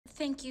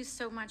Thank you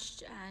so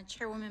much,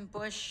 Chairwoman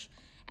Bush,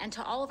 and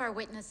to all of our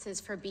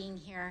witnesses for being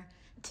here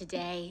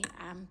today.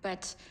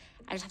 But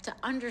I just have to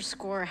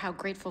underscore how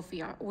grateful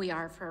we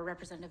are for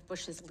Representative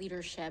Bush's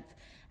leadership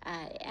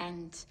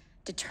and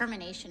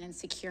determination in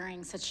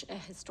securing such a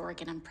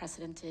historic and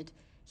unprecedented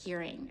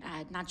hearing,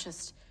 not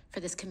just for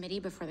this committee,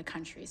 but for the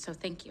country. So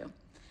thank you.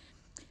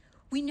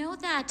 We know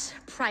that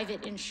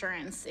private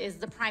insurance is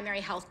the primary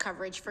health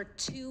coverage for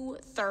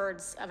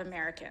 2/3 of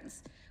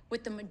Americans,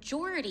 with the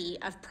majority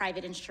of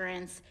private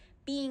insurance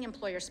being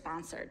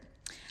employer-sponsored.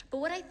 But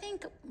what I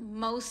think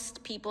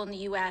most people in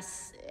the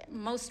U.S.,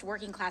 most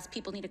working class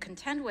people need to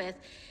contend with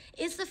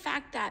is the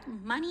fact that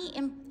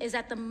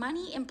the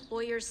money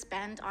employers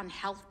spend on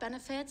health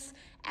benefits,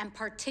 and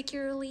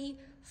particularly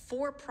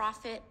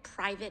for-profit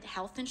private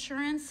health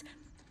insurance,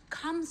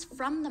 comes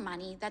from the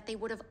money that they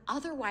would have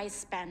otherwise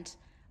spent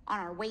on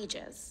our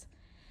wages.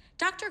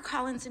 Dr.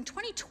 Collins, in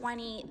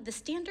 2020, the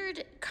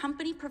standard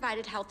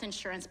company-provided health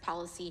insurance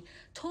policy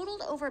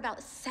totaled over about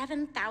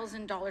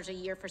 $7,000 a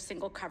year for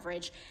single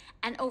coverage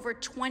and over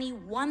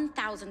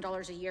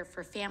 $21,000 a year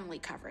for family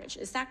coverage.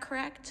 Is that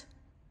correct?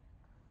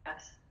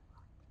 Yes.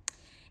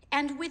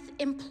 And with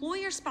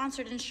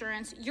employer-sponsored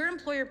insurance, your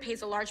employer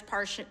pays a large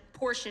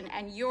portion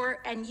and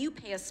you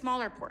pay a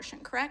smaller portion,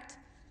 correct?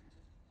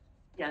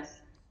 Yes.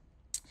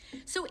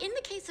 So in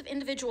the case of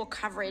individual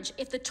coverage,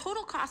 if the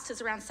total cost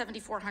is around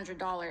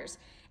 $7,400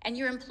 and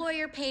your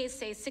employer pays,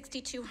 say,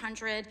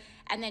 $6,200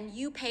 and then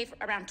you pay for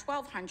around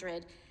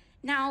 $1,200,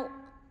 now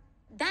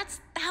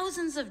that's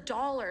thousands of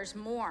dollars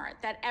more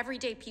that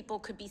everyday people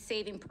could be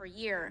saving per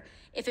year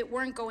if it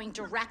weren't going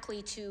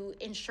directly to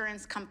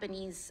insurance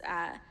companies'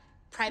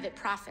 private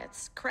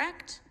profits,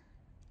 correct?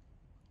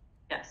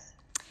 Yes.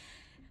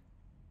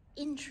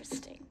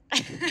 Interesting.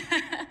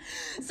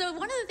 So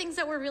one of the things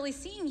that we're really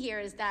seeing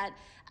here is that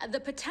the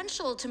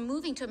potential to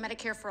moving to a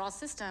Medicare for all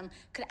system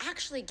could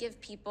actually give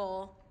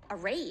people a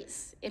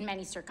raise in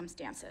many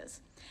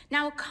circumstances.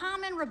 Now, a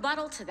common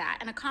rebuttal to that,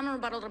 and a common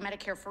rebuttal to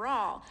Medicare for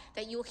all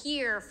that you'll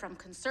hear from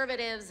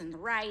conservatives and the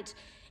right,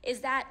 is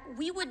that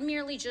we would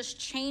merely just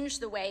change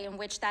the way in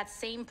which that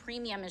same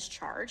premium is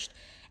charged,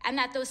 and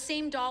that those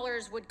same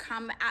dollars would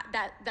come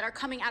that are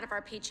coming out of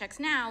our paychecks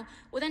now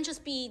will then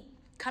just be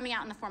coming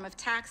out in the form of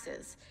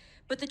taxes.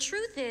 But the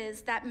truth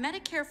is that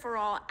Medicare for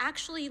All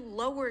actually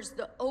lowers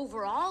the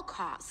overall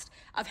cost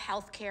of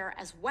healthcare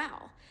as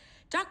well.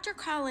 Dr.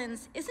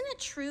 Collins, isn't it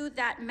true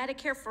that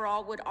Medicare for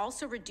All would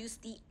also reduce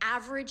the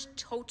average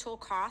total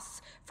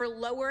costs for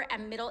lower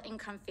and middle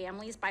income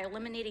families by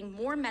eliminating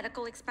more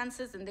medical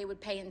expenses than they would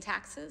pay in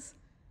taxes?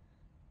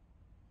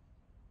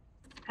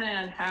 Depending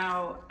on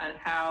how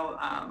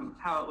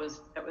it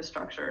was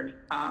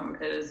structured,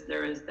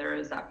 there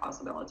is that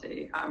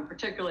possibility,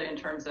 particularly in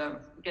terms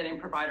of getting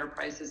provider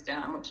prices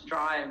down, which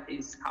drive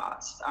these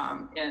costs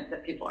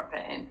that people are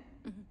paying.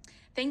 Mm-hmm.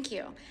 Thank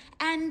you.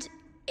 And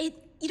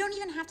you don't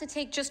even have to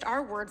take just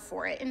our word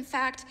for it. In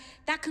fact,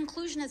 that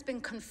conclusion has been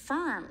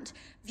confirmed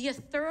via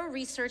thorough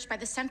research by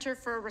the Center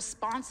for a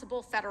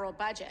Responsible Federal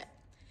Budget.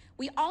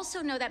 We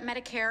also know that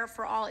Medicare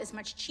for All is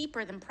much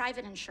cheaper than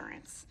private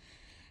insurance.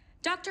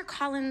 Dr.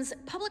 Collins,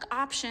 public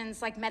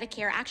options like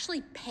Medicare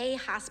actually pay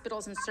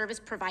hospitals and service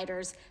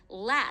providers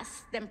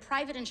less than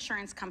private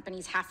insurance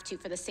companies have to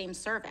for the same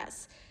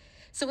service.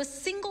 So a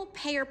single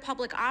payer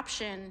public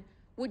option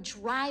would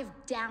drive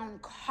down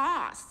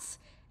costs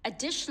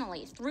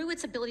additionally through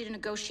its ability to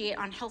negotiate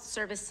on health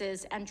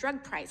services and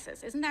drug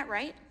prices. Isn't that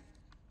right?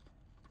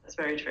 That's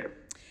very true.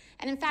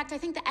 And in fact, I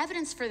think the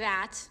evidence for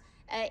that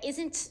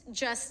isn't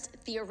just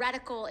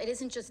theoretical, it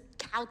isn't just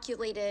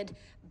calculated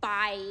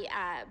by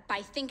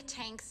think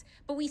tanks,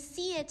 but we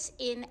see it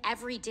in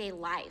everyday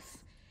life.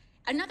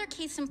 Another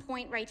case in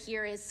point right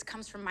here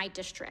comes from my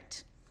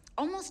district.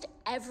 Almost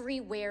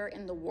everywhere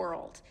in the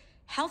world,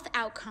 health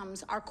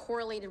outcomes are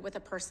correlated with a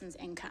person's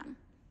income.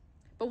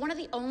 But one of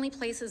the only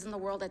places in the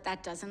world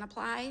that doesn't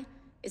apply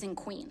is in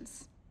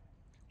Queens.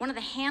 One of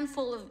the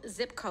handful of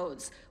zip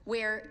codes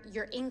where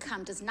your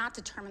income does not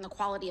determine the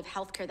quality of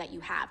healthcare that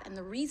you have. And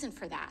the reason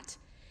for that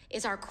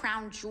is our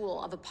crown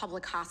jewel of a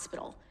public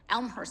hospital,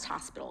 Elmhurst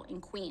Hospital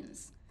in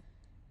Queens.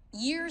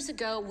 Years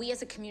ago, we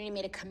as a community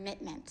made a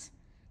commitment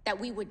that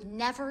we would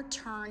never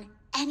turn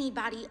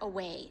anybody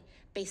away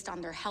based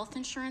on their health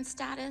insurance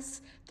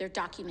status, their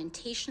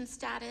documentation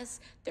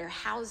status, their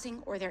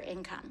housing, or their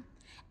income.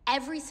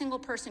 Every single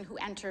person who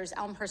enters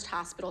Elmhurst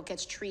Hospital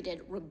gets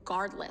treated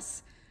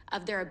regardless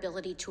of their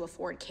ability to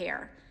afford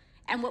care.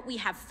 And what we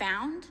have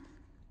found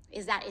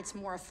is that it's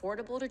more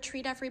affordable to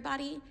treat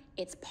everybody,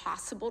 it's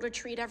possible to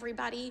treat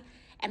everybody,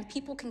 and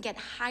people can get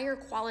higher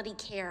quality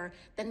care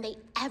than they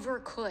ever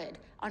could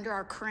under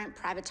our current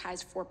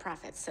privatized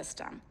for-profit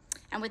system.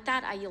 And with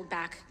that, I yield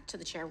back to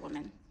the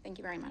chairwoman. Thank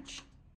you very much.